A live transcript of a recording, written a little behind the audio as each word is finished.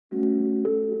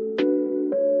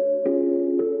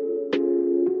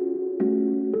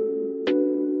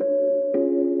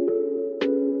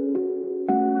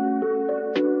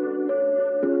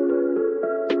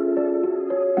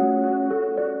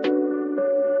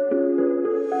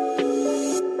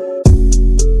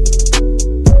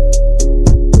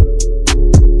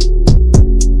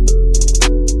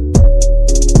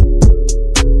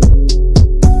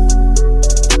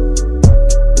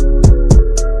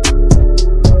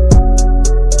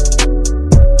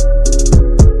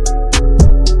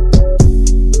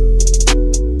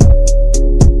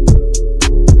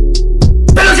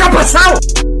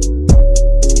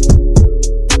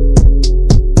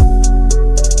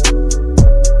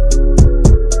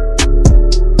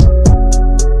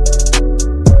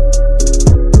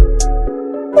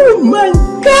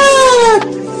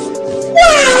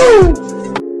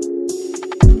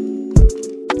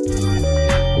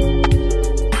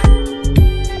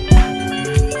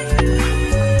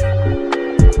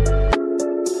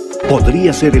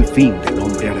podría ser el fin del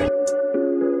hombre araña.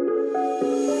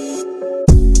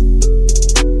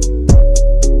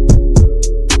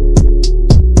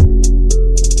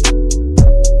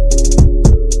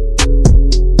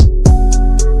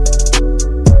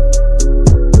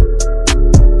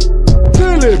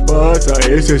 ¿Qué le pasa a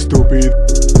ese estúpido?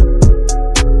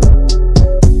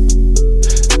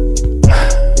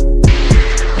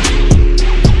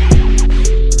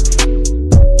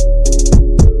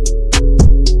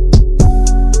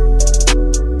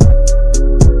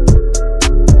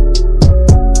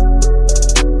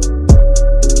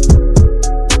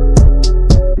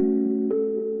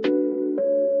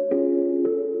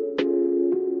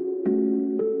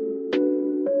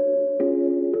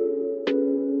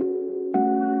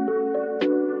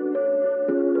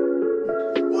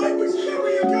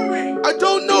 I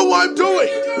don't know what I'm doing!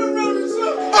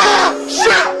 Ah!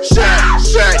 Shit! Shit!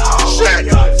 Shit!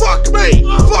 Shit! Fuck me!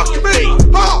 Fuck me!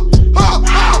 Ah! Ah!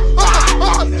 Ah! Ah!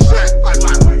 Ah! Shit!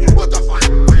 What the fuck?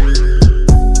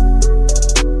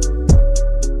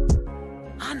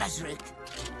 Anders Rick.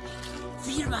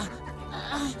 Firma.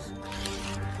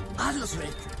 Alles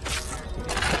Rick.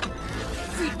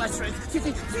 Firma Rick.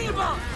 Firma.